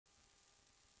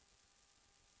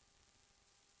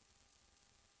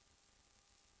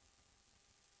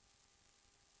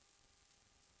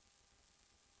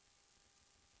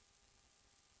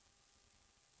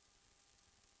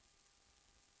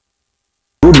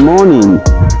morning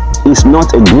is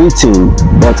not a greeting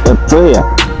but a prayer,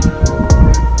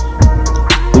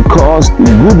 because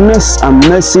the goodness and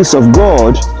mercies of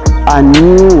God are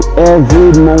new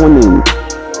every morning.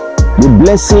 The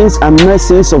blessings and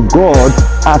mercies of God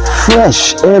are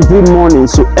fresh every morning.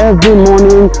 So every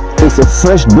morning is a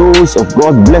fresh dose of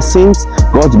God's blessings,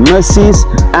 God's mercies,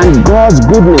 and God's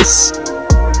goodness.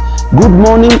 Good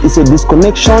morning is a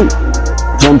disconnection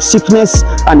from sickness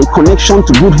and a connection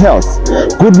to good health.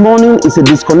 Good morning is a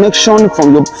disconnection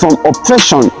from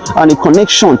oppression and a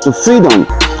connection to freedom.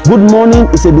 Good morning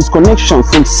is a disconnection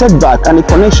from setback and a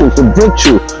connection to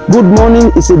breakthrough. Good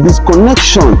morning is a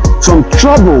disconnection from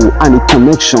trouble and a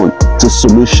connection to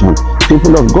solution.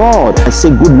 People of God, I say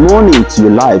good morning to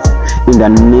your life in the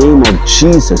name of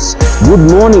Jesus.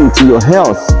 Good morning to your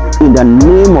health in the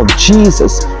name of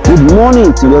Jesus. Good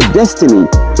morning to your destiny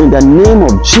in the name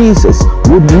of Jesus.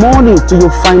 Good morning to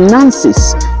your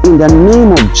finances in the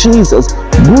name of Jesus.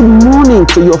 Good morning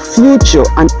to your future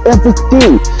and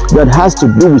everything that has to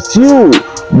do with you.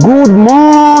 Good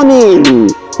morning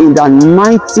in the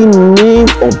mighty name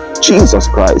of Jesus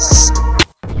Christ.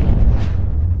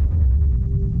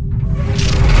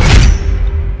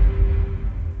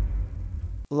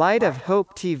 Light of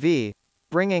Hope TV,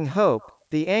 bringing hope,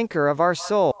 the anchor of our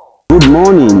soul. Good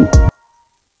morning.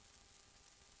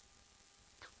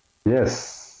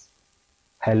 Yes.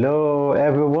 Hello,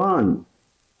 everyone.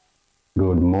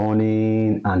 Good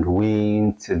morning and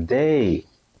win today.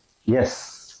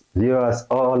 Yes, viewers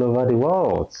all over the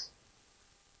world.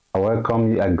 I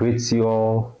welcome you, I greet you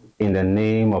all in the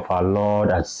name of our Lord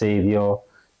and Savior,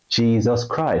 Jesus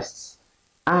Christ,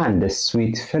 and the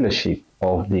sweet fellowship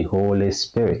of the Holy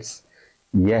Spirit.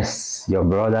 Yes, your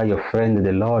brother, your friend,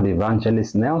 the Lord,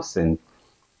 Evangelist Nelson,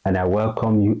 and I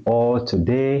welcome you all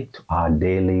today to our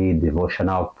daily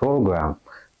devotional program.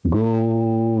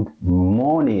 Good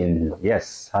morning.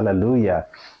 Yes, hallelujah.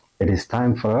 It is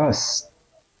time for us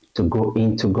to go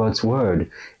into God's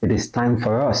word. It is time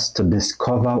for us to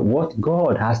discover what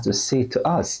God has to say to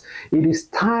us. It is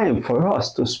time for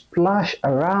us to splash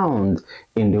around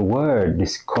in the word,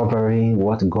 discovering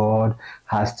what God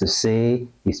has to say,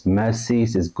 his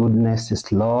mercies, his goodness,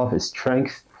 his love, his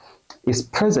strength, his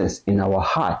presence in our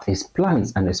heart, his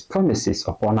plans and his promises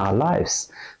upon our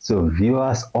lives. So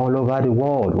viewers all over the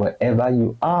world, wherever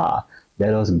you are,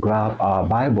 let us grab our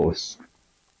Bibles,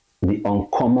 the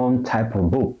uncommon type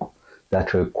of book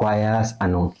that requires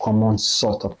an uncommon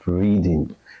sort of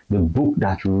reading. The book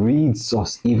that reads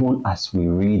us even as we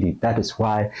read it. That is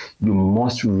why you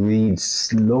must read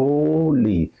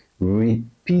slowly,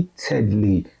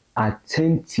 repeatedly,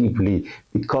 attentively,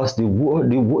 because the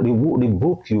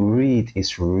book you read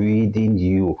is reading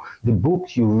you. The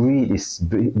book you read is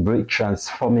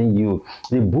transforming you.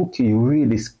 The book you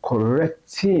read is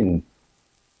correcting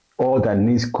all that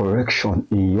needs correction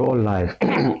in your life.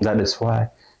 That is why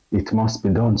it must be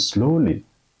done slowly,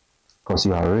 because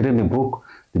you are reading the book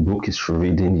is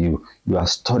reading you. You are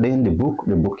studying the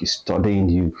book is studying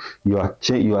you. You are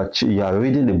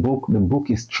reading the book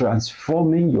is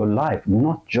transforming your life,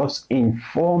 not just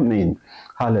informing.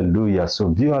 Hallelujah. So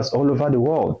viewers all over the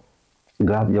world,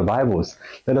 grab your Bibles.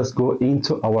 Let us go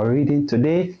into our reading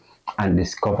today and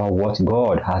discover what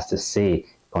God has to say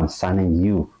concerning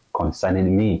you,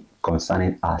 concerning me,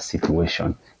 concerning our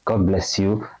situation. God bless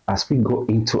you as we go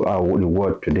into our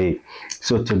word today.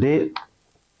 So today,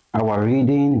 our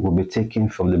reading will be taken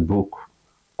from the book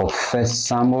of 1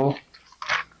 Samuel.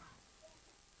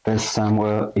 1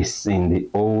 Samuel is in the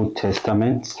Old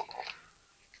Testament,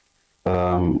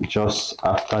 just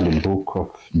after the book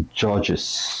of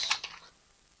Judges,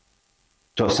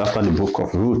 just after the book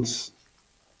of Ruth.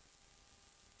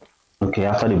 Okay,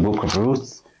 after the book of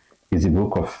Ruth is the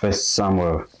book of 1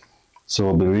 Samuel. So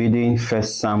we'll be reading 1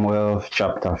 Samuel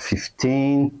chapter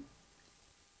 15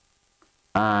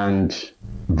 and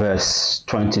verse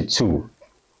 22.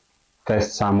 1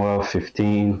 Samuel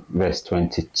 15 verse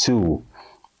 22.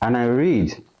 And I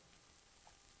read,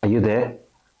 are you there?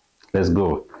 Let's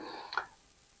go.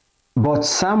 But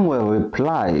Samuel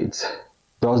replied,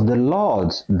 does the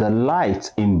Lord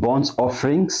delight in burnt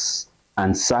offerings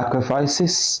and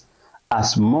sacrifices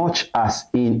as much as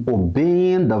in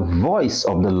obeying the voice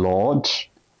of the Lord?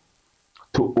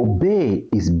 To obey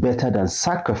is better than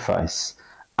sacrifice,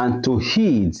 and to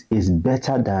heed is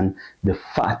better than the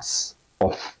fats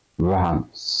of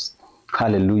rams.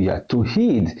 Hallelujah. To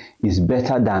heed is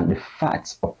better than the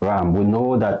fats of ram. We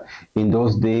know that in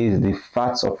those days, the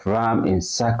fats of ram in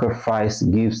sacrifice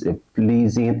gives a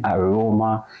pleasing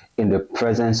aroma in the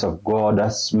presence of God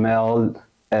that smell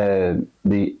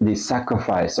the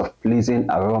sacrifice of pleasing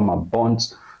aroma,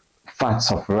 burnt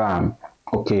fats of ram.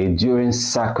 okay, during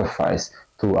sacrifice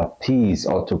to appease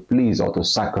or to please or to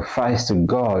sacrifice to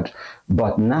God.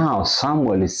 But now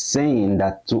Samuel is saying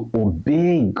that to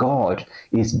obey God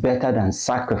is better than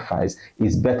sacrifice,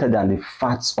 is better than the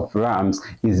fats of rams,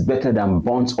 is better than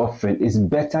burnt offering, is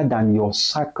better than your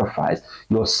sacrifice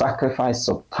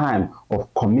of time,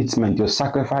 of commitment, your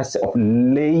sacrifice of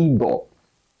labor.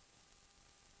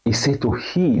 He said to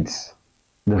heed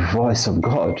the voice of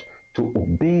God, to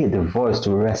obey the voice,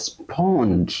 to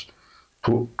respond,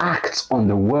 to act on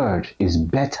the word is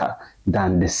better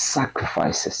than the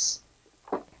sacrifices.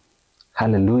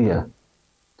 Hallelujah.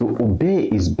 To obey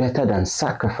is better than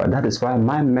sacrifice. That is why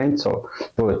my mentor,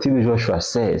 Prophet TV Joshua,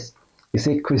 says, he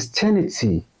said,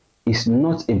 Christianity is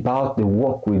not about the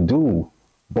work we do,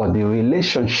 but the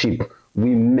relationship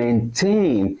we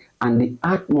maintain and the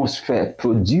atmosphere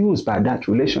produced by that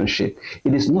relationship.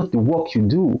 It is not the work you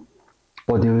do,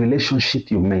 but the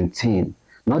relationship you maintain.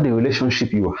 Not the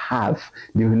relationship you have,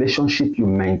 the relationship you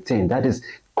maintain. That is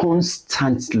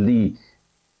constantly,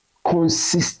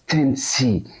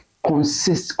 constantly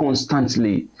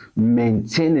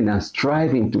maintaining and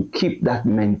striving to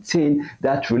maintain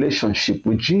that relationship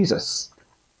with Jesus.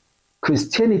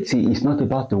 Christianity is not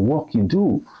about the work you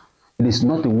do. It is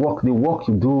not the work. The work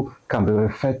you do can be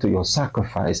referred to your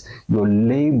sacrifice, your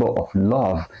labor of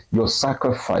love, your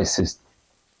sacrifices,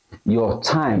 your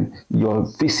time, your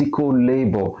physical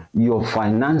labor, your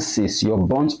finances, your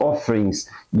burnt offerings,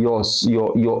 your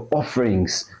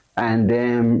offerings, and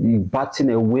then batting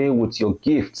away with your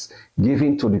gifts,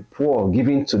 giving to the poor,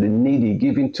 giving to the needy,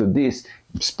 giving to this,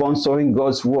 sponsoring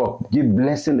God's work,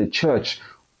 blessing the church,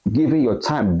 giving your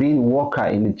time, being a worker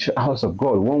in the house of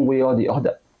God, one way or the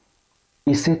other.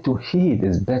 He said to heed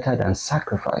is better than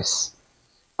sacrifice.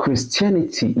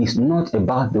 Christianity is not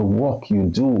about the work you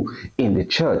do in the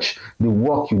church, the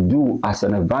work you do as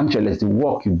an evangelist, the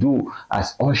work you do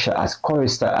as usher, as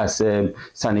chorister, as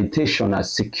sanitation,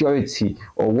 as security,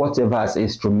 or whatever, as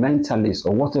instrumentalist,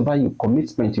 or whatever your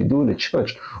commitment you do in the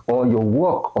church, or your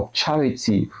work of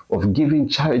charity, of giving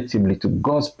charitably to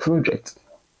God's project.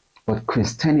 But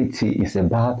Christianity is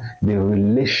about the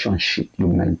relationship you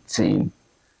maintain.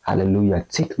 Hallelujah.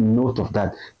 Take note of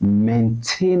that.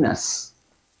 Maintenance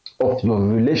of your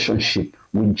relationship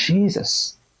with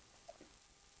Jesus.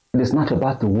 It is not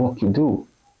about the work you do.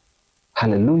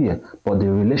 Hallelujah. But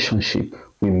the relationship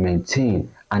we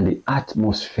maintain and the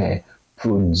atmosphere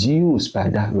produced by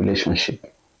that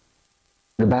relationship.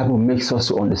 The Bible makes us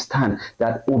to understand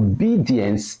that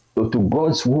obedience to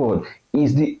God's word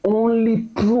is the only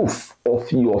proof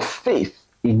of your faith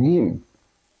in Him.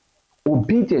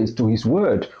 Obedience to His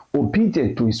word,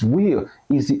 obedience to His will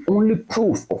is the only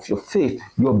proof of your faith,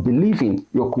 your believing,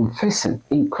 your confessing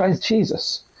in Christ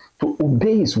Jesus. To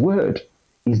obey His word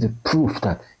is the proof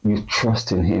that you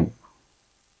trust in Him.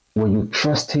 When you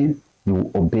trust Him, you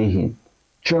will obey Him.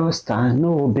 Trust and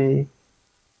obey.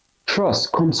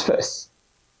 Trust comes first.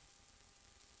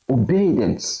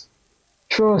 Obedience.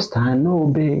 Trust and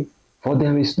obey. For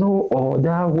there is no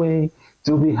other way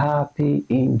to be happy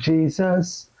in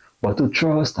Jesus but to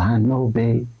trust and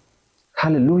obey.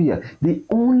 Hallelujah. The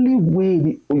only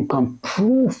way you can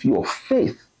prove your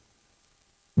faith,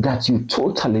 that you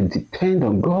totally depend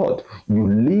on God, you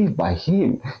live by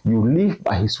Him, you live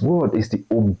by His word, is the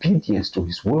obedience to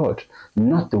His word,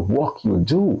 not the work you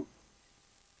do.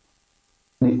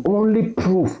 The only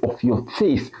proof of your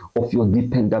faith, of your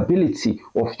dependability,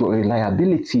 of your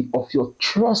reliability, of your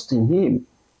trust in Him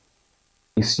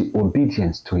is the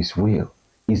obedience to His will,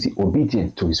 is the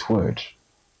obedience to His word.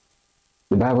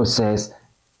 The Bible says,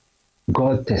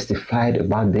 God testified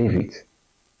about David.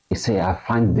 He said, I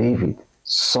find David,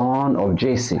 son of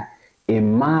Jesse, a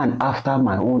man after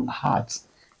my own heart.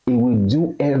 He will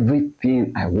do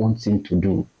everything I want him to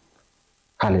do.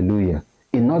 Hallelujah.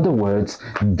 In other words,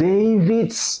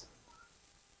 David's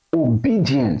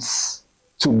obedience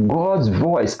to God's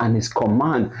voice and His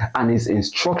command and His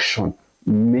instruction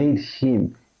made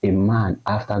him a man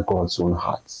after God's own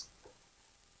heart.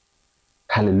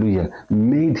 Hallelujah.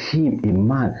 Made him a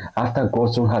man after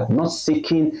God's own heart, not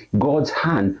seeking God's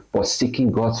hand, but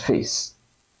seeking God's face.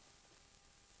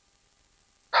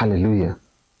 Hallelujah.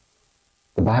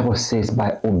 The Bible says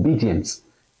by obedience,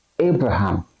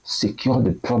 Abraham secured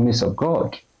the promise of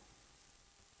God.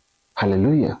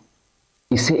 Hallelujah.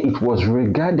 He said it was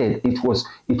regarded, it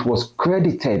was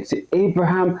credited. See,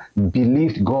 Abraham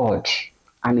believed God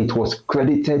and it was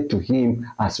credited to him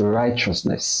as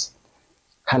righteousness.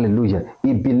 Hallelujah.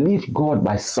 He believed God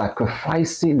by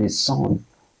sacrificing his son.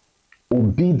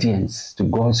 Obedience to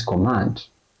God's command.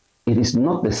 It is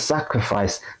not the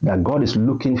sacrifice that God is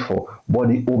looking for, but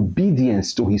the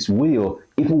obedience to his will,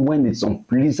 even when it's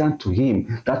unpleasant to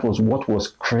him. That was what was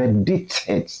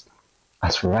credited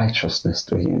as righteousness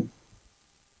to him.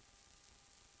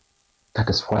 That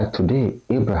is why today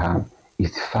Abraham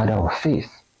is the father of faith.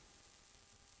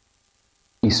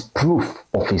 His proof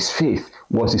of his faith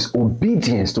was his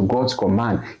obedience to God's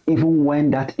command, even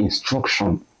when that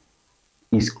instruction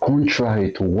is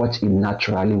contrary to what he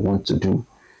naturally wants to do.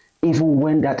 Even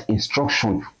when that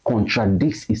instruction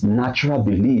contradicts his natural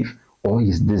belief or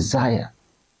his desire.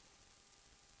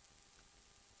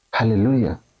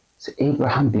 Hallelujah. So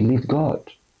Abraham believed God,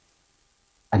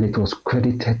 and it was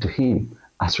credited to him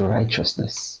as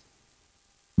righteousness.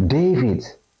 David,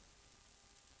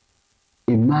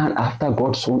 a man after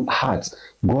God's own heart,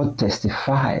 God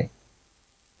testified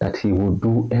that he will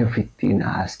do everything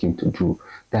I asked him to do.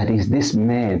 That is, these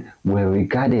men were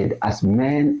regarded as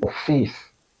men of faith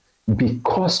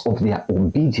because of their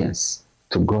obedience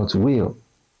to God's will,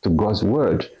 to God's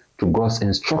word, to God's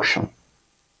instruction.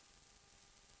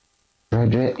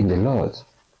 Brethren in the Lord,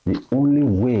 the only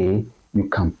way you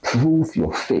can prove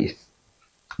your faith,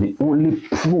 the only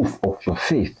proof of your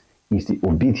faith is the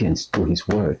obedience to his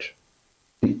word.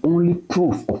 The only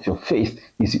proof of your faith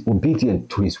is the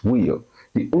obedience to his will.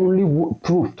 The only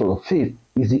proof to your faith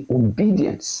is the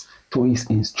obedience to his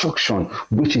instruction,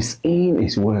 which is in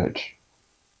his word.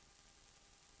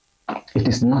 It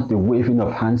is not the waving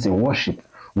of hands in worship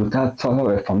without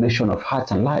thorough reformation of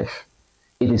heart and life.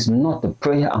 It is not the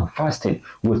prayer and fasting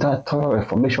without thorough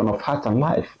reformation of heart and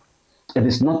life. It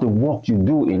is not the work you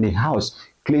do in the house,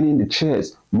 cleaning the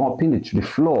chairs, mopping the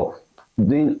floor,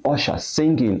 doing usher,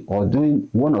 singing, or doing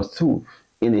one or two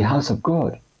in the house of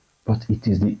God. But it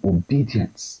is the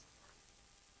obedience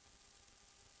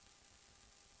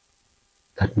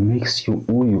that makes you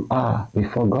who you are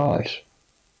before God.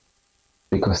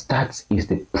 Because that is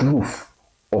the proof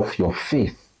of your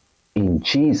faith in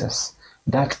Jesus.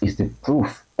 That is the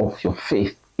proof of your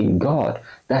faith in God.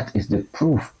 That is the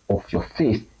proof of your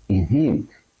faith in him.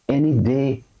 Any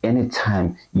day,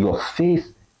 anytime, your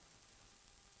faith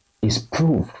is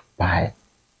proved by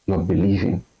your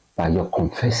believing, by your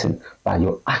confessing, by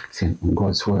your acting on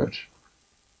God's word.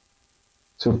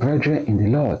 So, brethren in the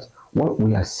Lord, what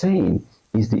we are saying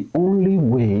is the only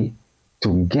way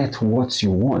to get what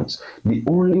you want, the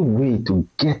only way to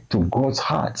get to God's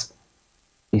heart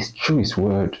is through his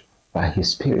word, by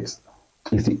his spirit,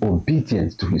 is the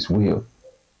obedience to his will.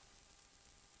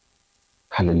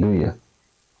 Hallelujah.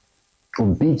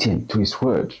 Obedient to his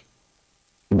word.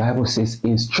 The Bible says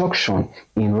instruction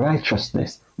in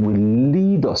righteousness will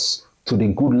lead us to the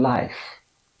good life.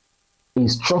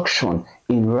 Instruction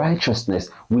in righteousness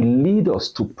will lead us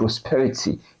to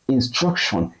prosperity.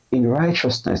 Instruction in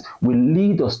righteousness will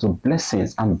lead us to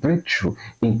blessings and breakthrough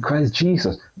in Christ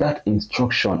Jesus. That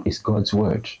instruction is God's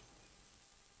word.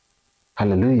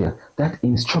 Hallelujah. That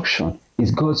instruction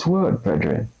is God's word,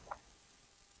 brethren.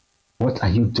 What are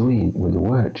you doing with the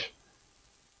word?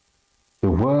 The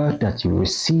word that you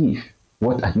receive,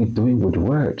 what are you doing with the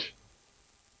word?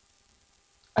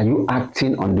 Are you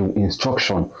acting on the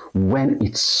instruction when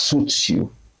it suits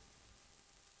you?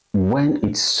 When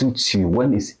it suits you,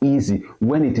 when it's easy,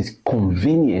 when it is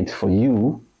convenient for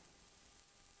you?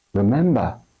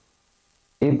 Remember,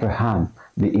 Abraham,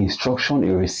 the instruction he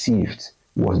received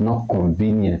was not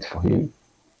convenient for him.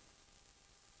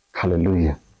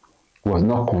 Hallelujah. Was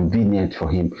not convenient for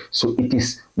him. So it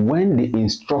is when the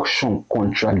instruction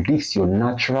contradicts your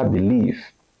natural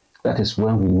belief, that is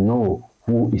when we know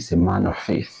who is a man of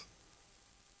faith.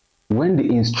 When the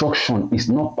instruction is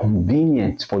not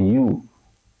convenient for you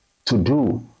to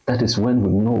do, that is when we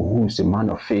know who is a man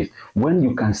of faith. When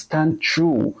you can stand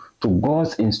true to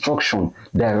God's instruction,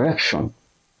 direction,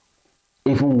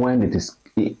 even when it is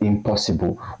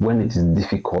impossible, when it is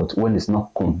difficult, when it's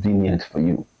not convenient for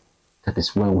you. That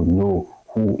is when we know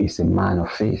who is a man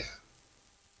of faith.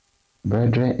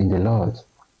 Brethren in the Lord,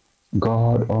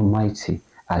 God Almighty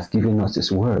has given us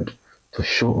his word to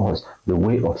show us the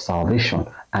way of salvation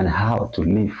and how to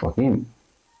live for him.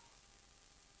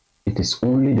 It is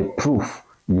only the proof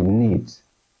you need,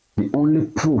 the only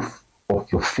proof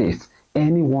of your faith.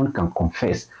 Anyone can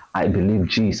confess, I believe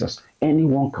Jesus.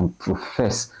 Anyone can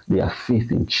profess their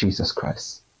faith in Jesus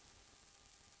Christ.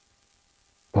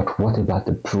 But what about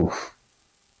the proof?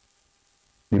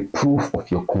 The proof of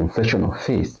your confession of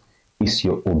faith is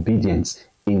your obedience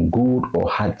in good or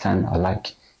hard time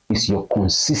alike. Is your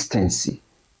consistency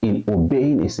in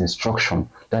obeying his instruction.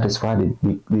 That is why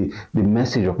the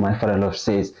message of my Father Lord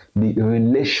says the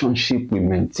relationship we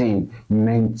maintain,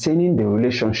 maintaining the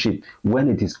relationship when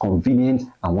it is convenient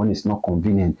and when it's not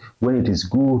convenient, when it is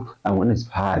good and when it's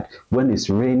bad, when it's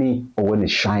raining or when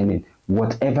it's shining.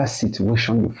 Whatever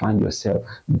situation you find yourself,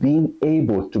 being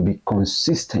able to be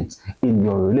consistent in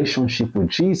your relationship with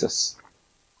Jesus.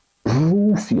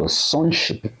 Prove your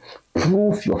sonship,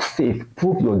 prove your faith,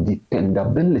 prove your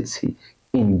dependability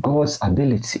in God's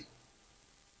ability.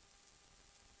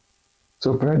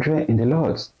 So, brethren in the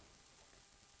Lord,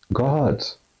 God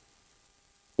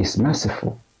is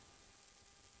merciful.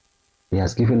 He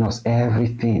has given us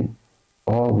everything.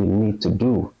 All we need to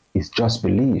do is just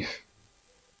believe.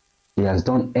 He has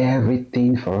done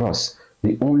everything for us.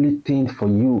 The only thing for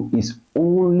you is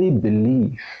only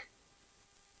believe.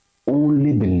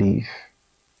 Only believe.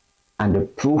 And the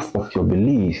proof of your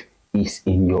belief is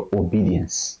in your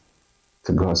obedience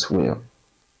to God's will.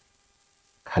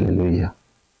 Hallelujah.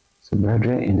 So,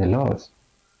 brethren in the Lord,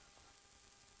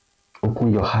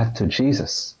 open your heart to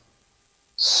Jesus.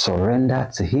 Surrender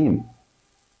to him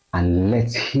and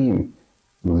let him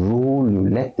rule you.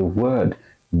 Let the word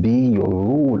be your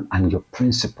rule and your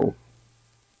principle.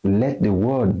 Let the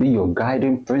word be your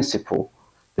guiding principle.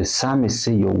 The psalmist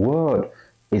says, your word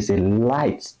is a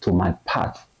light to my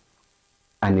path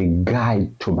and a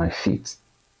guide to my feet.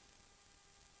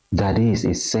 That is,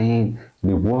 it's saying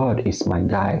the word is my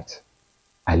guide.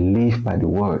 I live by the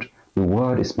word. The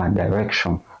word is my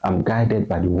direction. I'm guided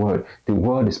by the word. The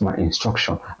word is my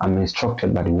instruction. I'm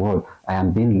instructed by the word. I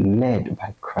am being led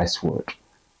by Christ's word.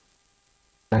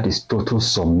 That is total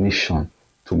submission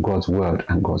to God's word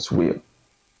and God's will.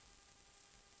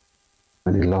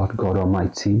 May the Lord God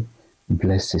Almighty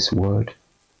bless his word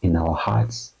in our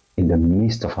hearts, in the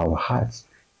midst of our hearts,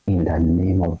 in the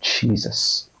name of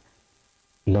Jesus.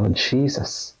 Lord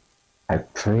Jesus, I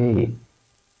pray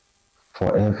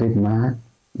for every man,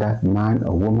 that man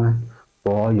or woman,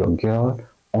 boy or girl,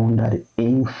 under the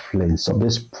influence of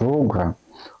this program,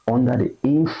 under the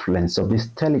influence of this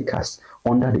telecast,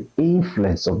 under the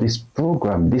influence of this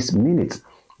program, this minute,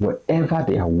 wherever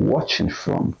they are watching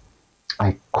from,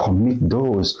 I commit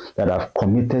those that have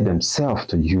committed themselves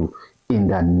to you in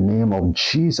the name of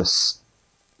Jesus.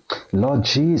 Lord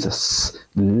Jesus,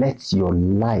 let your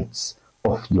light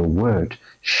of your word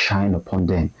shine upon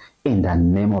them in the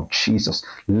name of Jesus.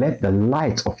 Let the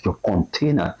light of your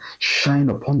container shine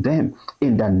upon them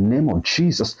in the name of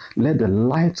Jesus. Let the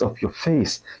light of your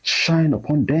face shine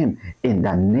upon them in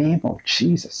the name of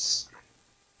Jesus.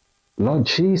 Lord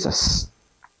Jesus,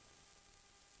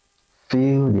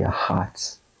 fill their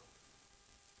hearts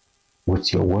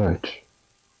with your word.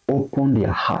 Open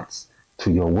their hearts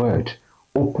to your word.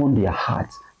 Open their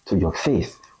hearts to your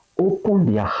faith.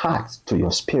 Open their hearts to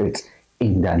your spirit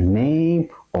in the name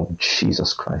of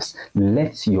Jesus Christ.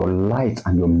 Let your light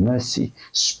and your mercy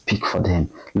speak for them.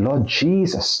 Lord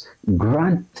Jesus,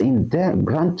 grant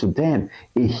to them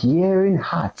a hearing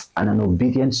heart and an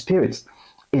obedient spirit.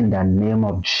 In the name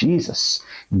of Jesus,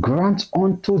 grant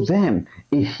unto them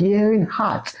a hearing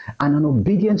heart and an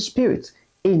obedient spirit.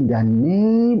 In the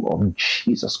name of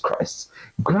Jesus Christ,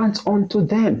 grant unto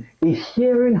them a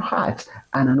hearing heart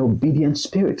and an obedient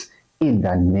spirit. In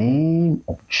the name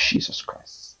of Jesus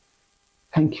Christ.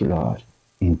 Thank you, Lord.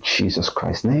 In Jesus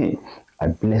Christ's name, I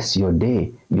bless your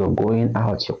day, your going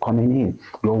out, your coming in,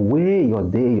 your way, your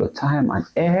day, your time, and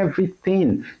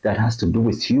everything that has to do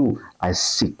with you. I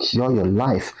secure your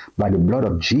life by the blood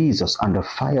of Jesus and the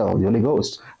fire of the Holy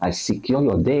Ghost. I secure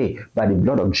your day by the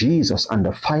blood of Jesus and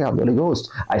the fire of the Holy Ghost.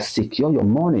 I secure your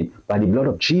morning by the blood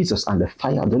of Jesus and the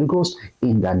fire of the Holy Ghost.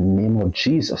 In the name of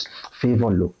Jesus, favor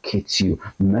locates you.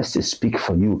 Mercy speak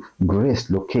for you.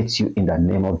 Grace locates you in the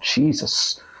name of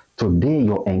Jesus. Today,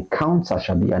 your encounter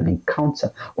shall be an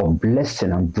encounter of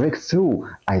blessing and breakthrough.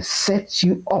 I set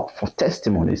you up for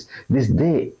testimonies this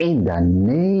day in the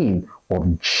name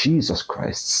of Jesus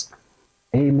Christ.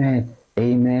 Amen,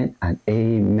 amen, and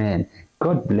amen.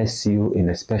 God bless you in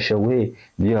a special way.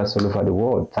 Viewers all over the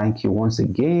world, thank you once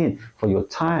again for your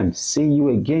time. See you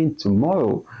again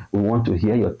tomorrow. We want to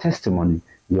hear your testimony,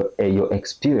 your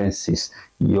experiences,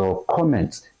 your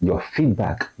comments, your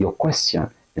feedback, your question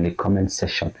in the comment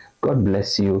section. God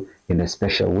bless you in a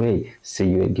special way. See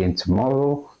you again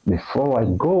tomorrow. Before I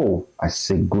go, I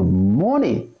say good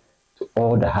morning to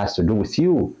all that has to do with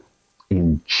you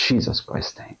in Jesus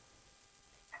Christ's name.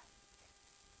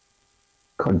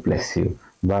 God bless you.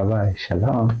 Bye-bye.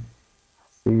 Shalom.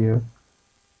 See you.